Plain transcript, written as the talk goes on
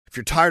If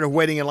you're tired of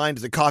waiting in line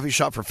to the coffee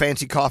shop for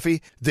fancy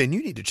coffee, then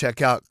you need to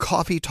check out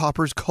Coffee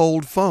Topper's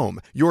Cold Foam,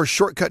 your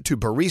shortcut to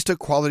barista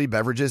quality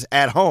beverages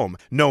at home.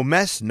 No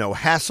mess, no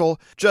hassle.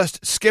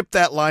 Just skip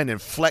that line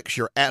and flex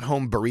your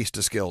at-home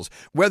barista skills.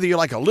 Whether you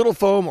like a little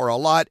foam or a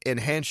lot,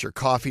 enhance your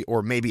coffee,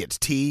 or maybe it's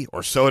tea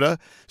or soda.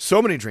 So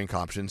many drink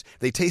options.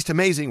 They taste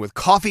amazing with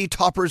Coffee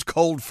Topper's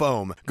Cold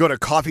Foam. Go to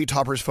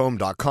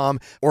coffeetoppersfoam.com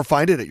or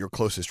find it at your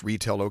closest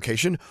retail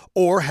location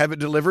or have it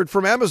delivered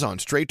from Amazon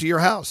straight to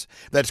your house.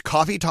 That's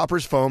coffeetoppersfoam.com.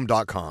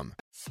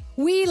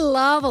 We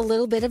love a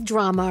little bit of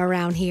drama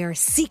around here.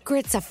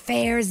 Secrets,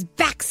 affairs,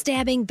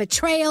 backstabbing,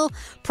 betrayal.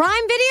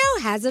 Prime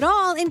Video has it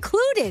all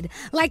included,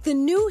 like the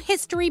new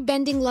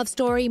history-bending love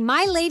story,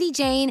 My Lady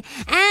Jane,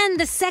 and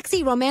the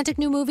sexy romantic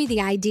new movie,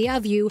 The Idea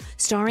of You,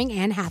 starring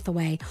Anne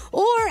Hathaway.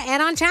 Or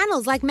add-on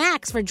channels like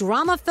Max for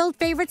drama-filled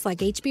favorites like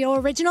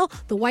HBO original,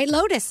 The White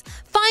Lotus.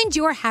 Find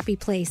your happy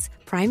place.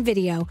 Prime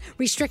Video.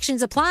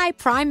 Restrictions apply.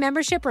 Prime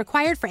membership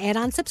required for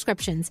add-on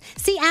subscriptions.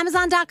 See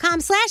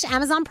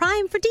Amazon.com/Amazon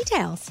Prime for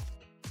details.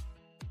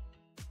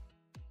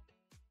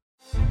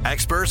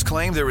 Experts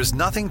claim there is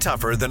nothing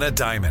tougher than a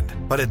diamond.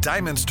 But at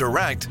Diamonds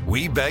Direct,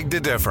 we beg to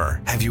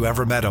differ. Have you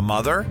ever met a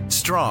mother?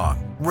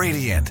 Strong,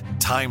 radiant,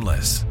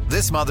 timeless.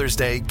 This Mother's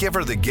Day, give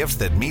her the gift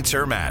that meets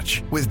her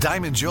match. With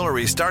diamond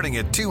jewelry starting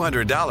at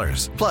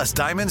 $200. Plus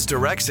Diamonds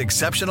Direct's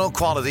exceptional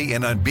quality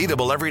and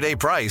unbeatable everyday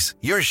price,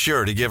 you're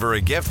sure to give her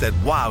a gift that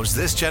wows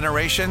this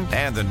generation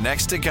and the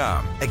next to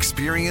come.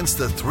 Experience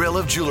the thrill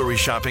of jewelry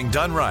shopping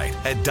done right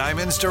at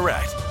Diamonds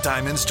Direct.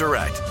 Diamonds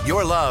Direct.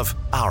 Your love,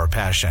 our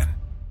passion.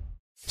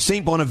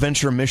 St.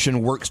 Bonaventure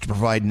Mission works to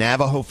provide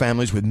Navajo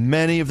families with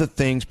many of the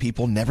things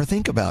people never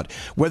think about.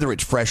 Whether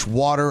it's fresh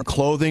water,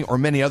 clothing, or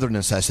many other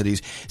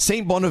necessities,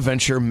 St.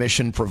 Bonaventure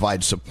Mission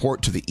provides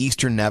support to the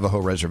Eastern Navajo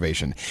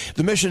Reservation.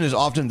 The mission is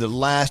often the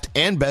last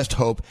and best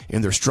hope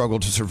in their struggle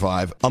to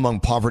survive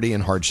among poverty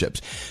and hardships.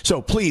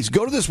 So please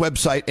go to this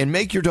website and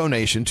make your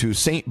donation to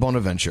St.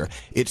 Bonaventure.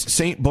 It's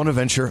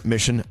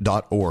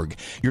stbonaventuremission.org.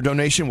 Your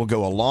donation will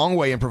go a long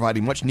way in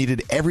providing much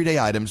needed everyday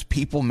items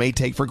people may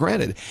take for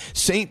granted.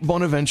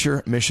 stbonaventuremission.org. Your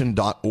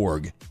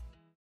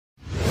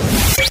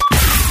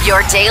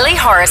daily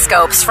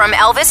horoscopes from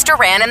Elvis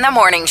Duran in the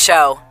Morning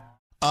Show.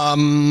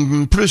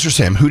 Producer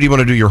Sam, who do you want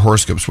to do your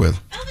horoscopes with?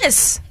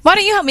 Elvis, why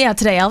don't you help me out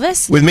today,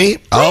 Elvis? With me?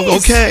 Oh,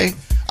 Please. okay.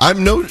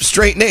 I'm no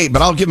straight Nate,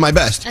 but I'll give my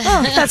best.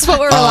 Oh, that's what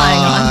we're relying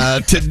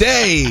on.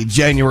 Today,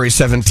 January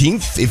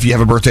 17th, if you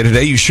have a birthday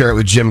today, you share it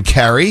with Jim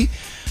Carrey,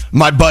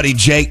 my buddy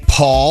Jake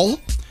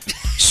Paul,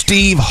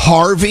 Steve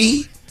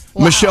Harvey,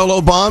 Michelle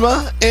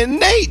Obama, and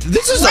Nate.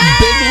 This is a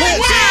big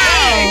list.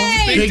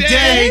 Wow. Big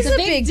day. It's a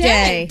big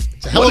day.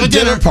 What a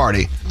dinner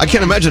party. I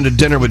can't imagine a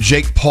dinner with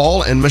Jake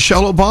Paul and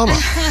Michelle Obama.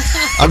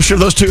 I'm sure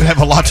those two have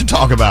a lot to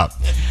talk about.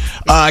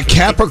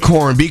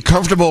 Capricorn, be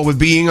comfortable with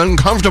being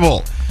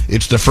uncomfortable.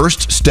 It's the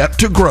first step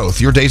to growth.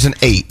 Your day's an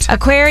 8.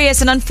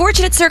 Aquarius, an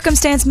unfortunate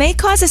circumstance may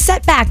cause a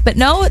setback, but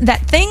know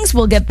that things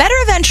will get better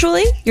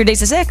eventually. Your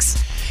day's a 6.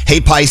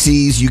 Hey,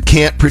 Pisces, you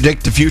can't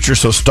predict the future,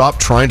 so stop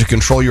trying to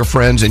control your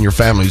friends and your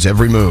family's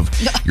every move.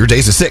 Your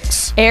day's a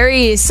 6.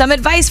 Aries, some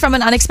advice from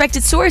an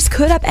unexpected source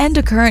could upend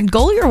a current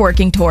goal you're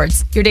working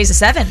towards. Your day's a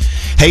 7.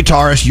 Hey,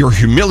 Taurus, your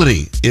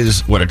humility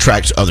is what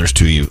attracts others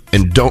to you,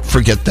 and don't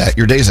forget that.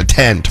 Your day's a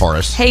 10,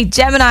 Taurus. Hey,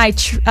 Gemini,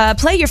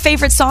 play your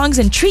favorite songs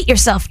and treat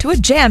yourself to a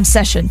jam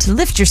session to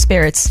lift your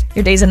spirits.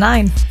 Your day's a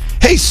 9.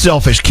 Hey,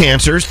 selfish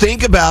Cancers,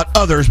 think about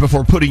others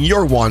before putting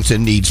your wants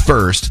and needs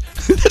first.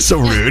 That's so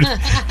rude.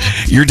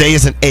 Your day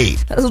is an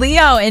 8.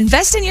 Leo,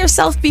 invest in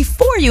yourself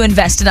before you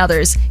invest in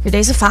others. Your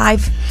day's a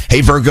 5.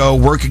 Hey, Virgo,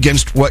 work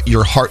against what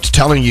your heart's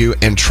telling you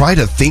and try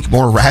to think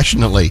more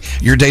rationally.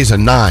 Your day's a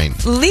 9.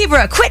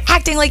 Libra, quit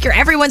acting like you're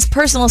everyone's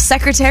personal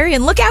secretary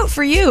and look out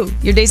for you.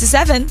 Your day's a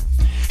 7.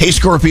 Hey,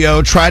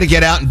 Scorpio, try to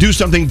get out and do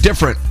something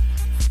different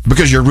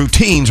because your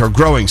routines are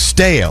growing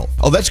stale.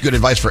 Oh, that's good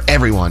advice for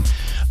everyone.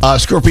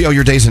 Scorpio,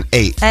 your day's an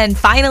 8. And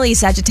finally,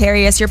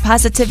 Sagittarius, your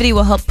positivity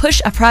will help push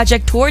a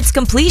project towards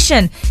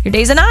completion. Your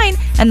day's a 9.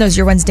 And those are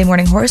your Wednesday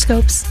morning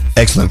horoscopes.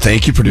 Excellent.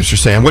 Thank you, Producer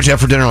Sam. What'd you have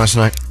for dinner last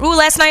night? Ooh,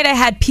 last night I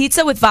had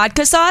pizza with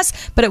vodka sauce,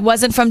 but it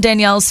wasn't from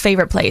Danielle's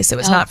favorite place. It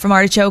was not from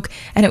Artichoke,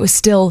 and it was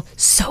still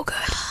so good.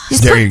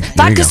 Just There put you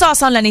vodka go.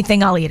 sauce on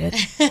anything, I'll eat it.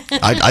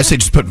 I say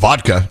just put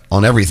vodka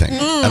on everything,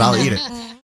 and I'll eat it.